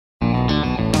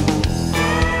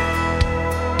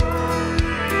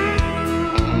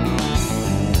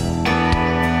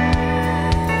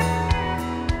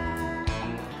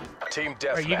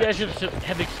Alright, you guys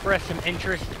have expressed some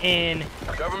interest in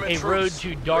a Road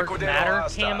to Dark Matter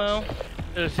camo.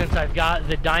 So since I've got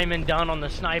the diamond done on the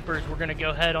snipers, we're going to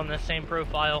go ahead on the same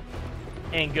profile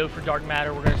and go for Dark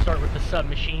Matter. We're going to start with the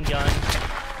submachine gun.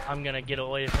 I'm going to get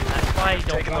away from that fight.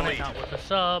 Don't want it, not with the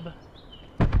sub.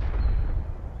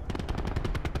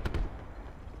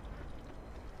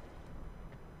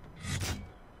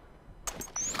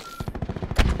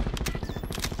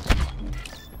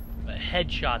 But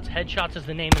headshots. Headshots is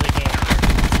the name of the game.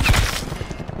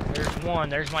 There's one.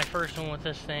 There's my first one with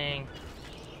this thing.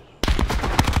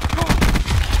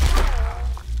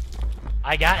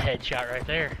 I got headshot right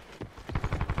there.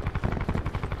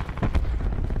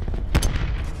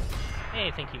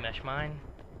 Hey, thank you, Mesh Mine.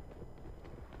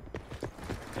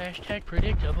 Hashtag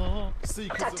predictable.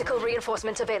 Tactical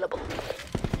reinforcements available.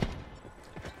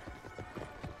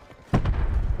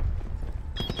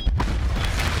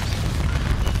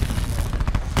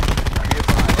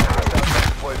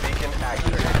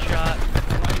 Headshot.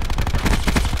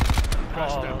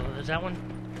 Oh, is that one?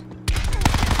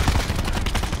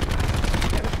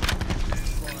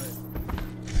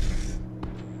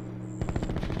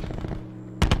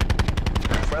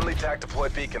 Friendly TAC deploy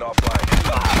beacon offline.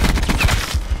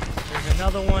 There's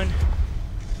another one.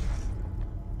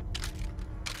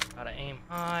 Gotta aim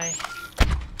high.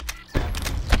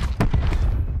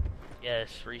 Yes,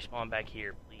 respawn back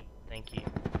here, please. Thank you.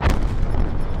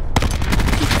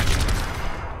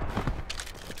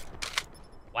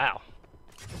 Wow.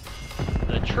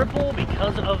 The triple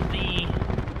because of the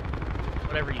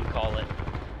whatever you call it.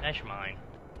 Mesh mine.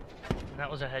 And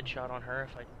that was a headshot on her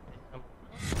if I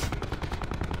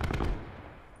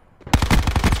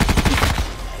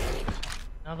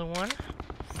Another one.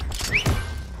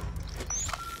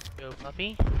 Go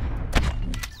puppy.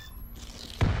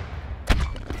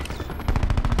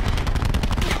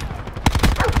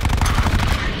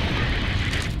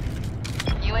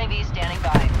 UAV standing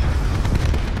by.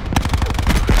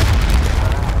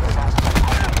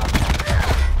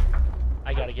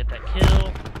 I gotta get that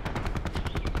kill.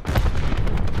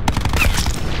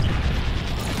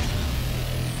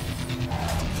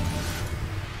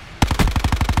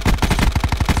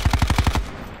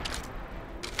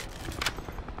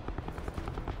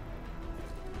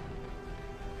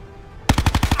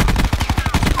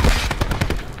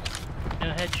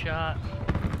 Headshot.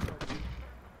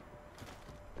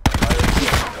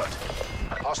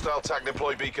 Hostile TAC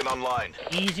deploy beacon online.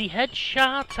 Easy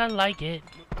headshots, I like it.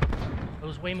 I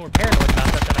was way more paranoid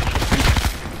about that than I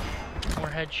should be. More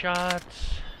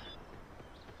headshots.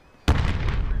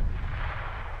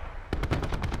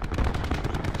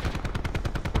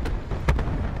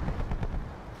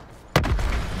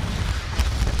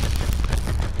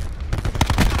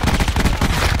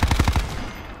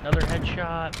 Another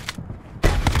headshot.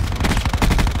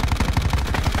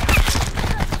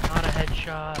 Not a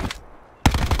headshot.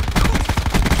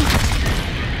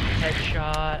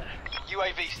 Headshot.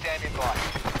 UAV standing by.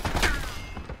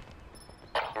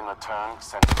 In return,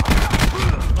 sentiment.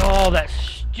 Oh, that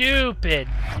stupid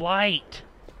light.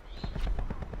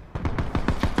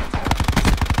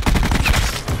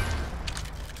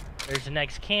 There's the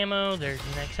next camo. There's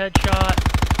the next headshot.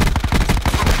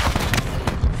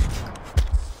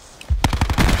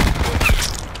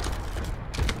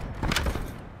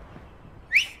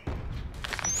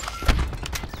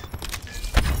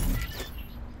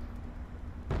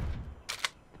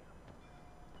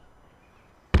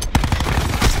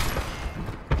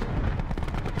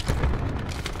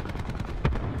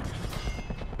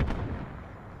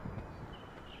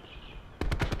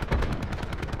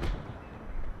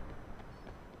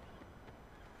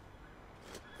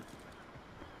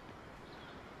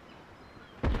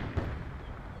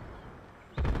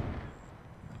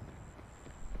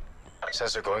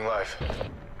 Sensor going live.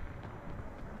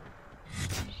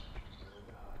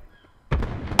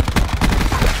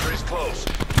 Sensor is close.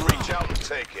 Reach out and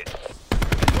take it.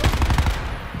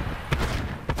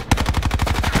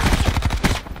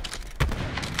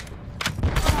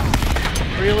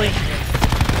 Really?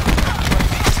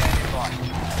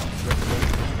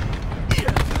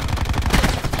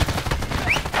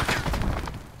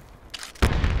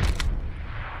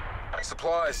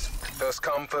 Supplies. First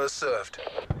come, first served.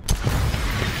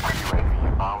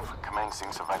 UAV above,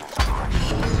 commencing surveillance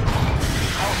operations.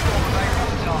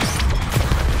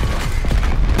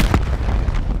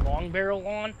 Long barrel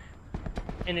on,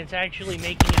 and it's actually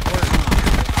making it work.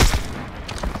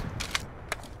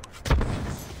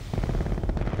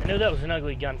 I know that was an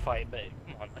ugly gunfight, but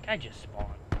come on, like I just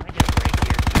spawned. I get a break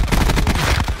here.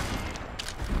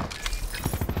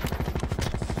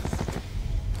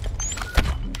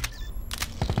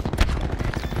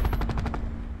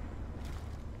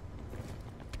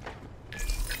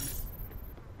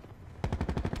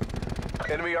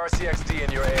 Enemy RCXD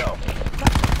in your AO.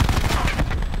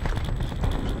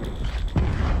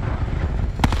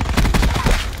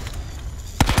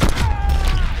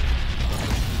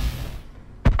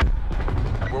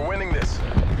 We're winning this.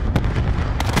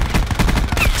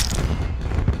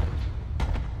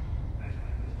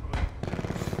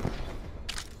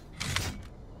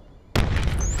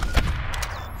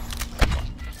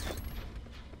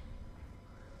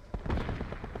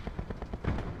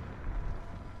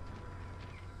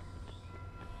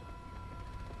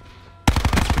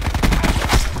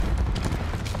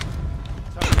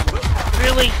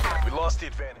 Really? We lost the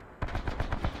advantage.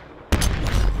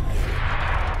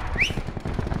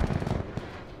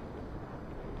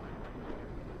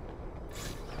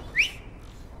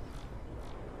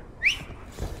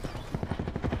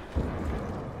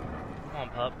 Come on,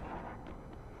 pup.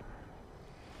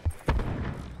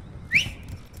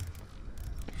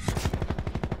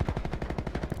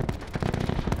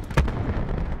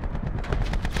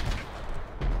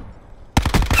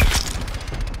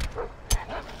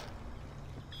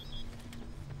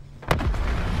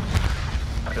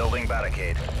 Building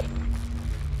barricade.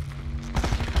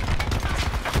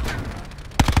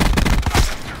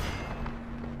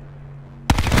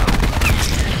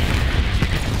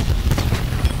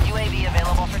 UAV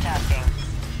available for tasking.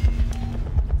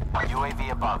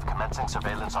 UAV above, commencing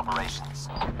surveillance operations.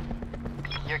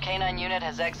 Your K9 unit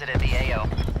has exited the AO.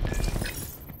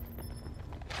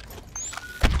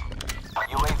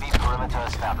 UAV perimeter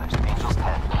established. Angels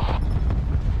 10.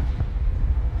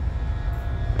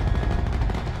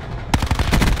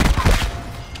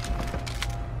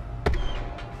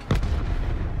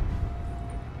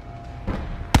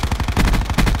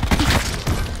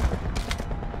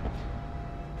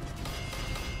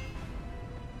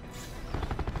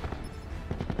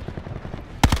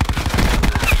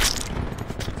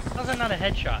 How's that not a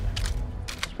headshot?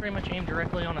 It's pretty much aimed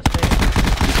directly on his face.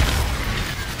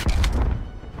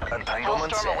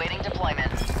 Entanglement Hellstorm set. awaiting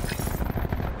deployment.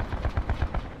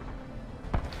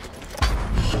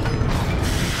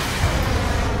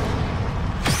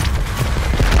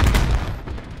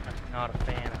 I'm not a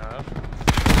fan of.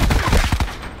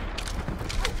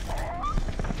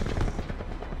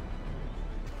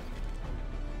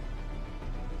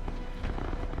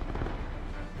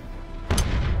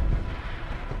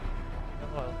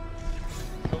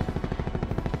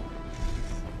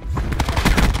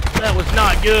 That was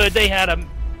not good. They had a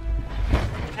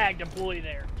tagged employee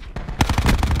there.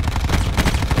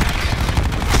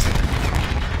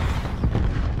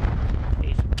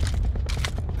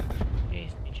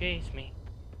 Chase me.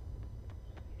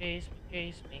 Chase me,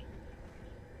 chase me.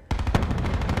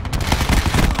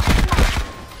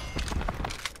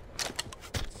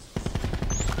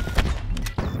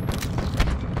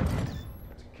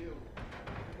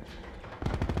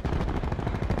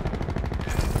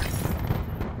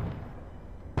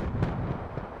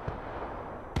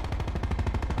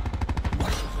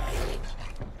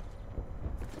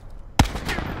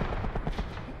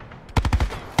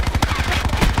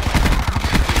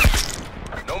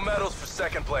 No medals for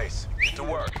second place. Get to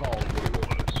work.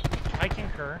 I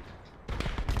concur.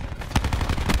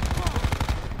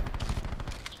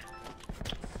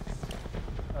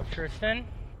 Tristan?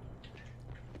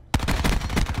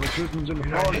 Well, Tristan's in the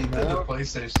I party hate that the now.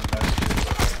 PlayStation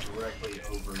messages are directly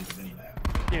over the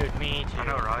minimap. Dude, me too. I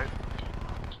know, right?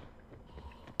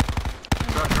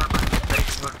 Gotta turn my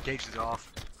Facebook notifications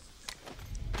off.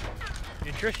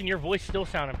 Dude, Tristan, your voice still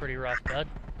sounding pretty rough, bud.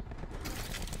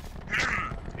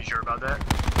 You sure about that?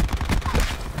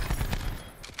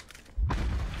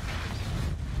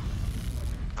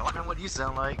 I wonder what you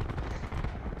sound like.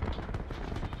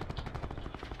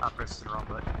 I pressed the wrong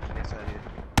button. I guess I did.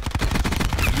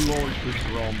 You always push the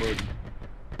wrong button.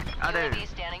 I do. UAV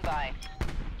standing by.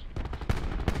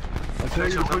 I tell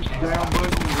you to push the down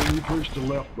button, and then you push the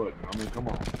left button. I mean, come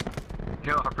on.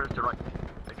 No, I pressed the right.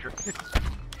 Picture.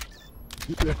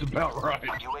 That's about right.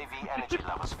 UAV energy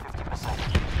levels 50%.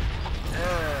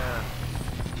 Yeah.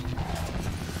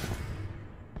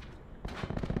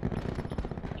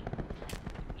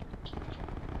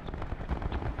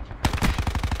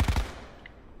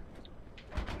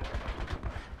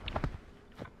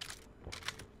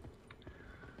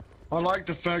 I like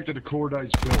the fact that the core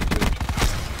date's built in.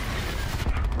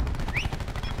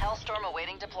 Hellstorm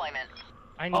awaiting deployment.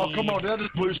 I need... Oh, come on, that is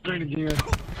blue screen again.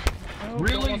 No,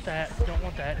 Really? Don't want that. Don't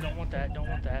want that. Don't want that. Don't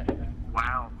want that.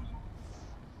 Wow.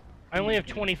 I only have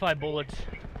 25 bullets.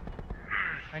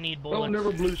 I need bullets. Don't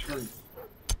never blue screen.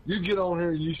 You get on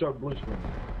here and you start blue screen.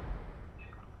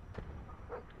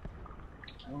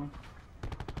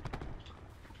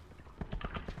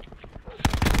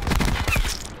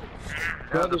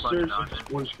 Try the the button stairs on to it.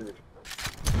 split screen.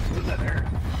 Who's that there?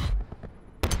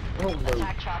 I don't know.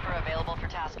 Attack chopper available for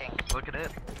tasking. Look at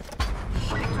it.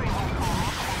 Your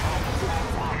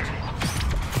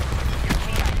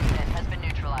K9 unit has been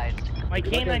neutralized. My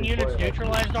K9 unit's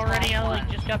neutralized already. I like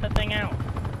just got the thing out.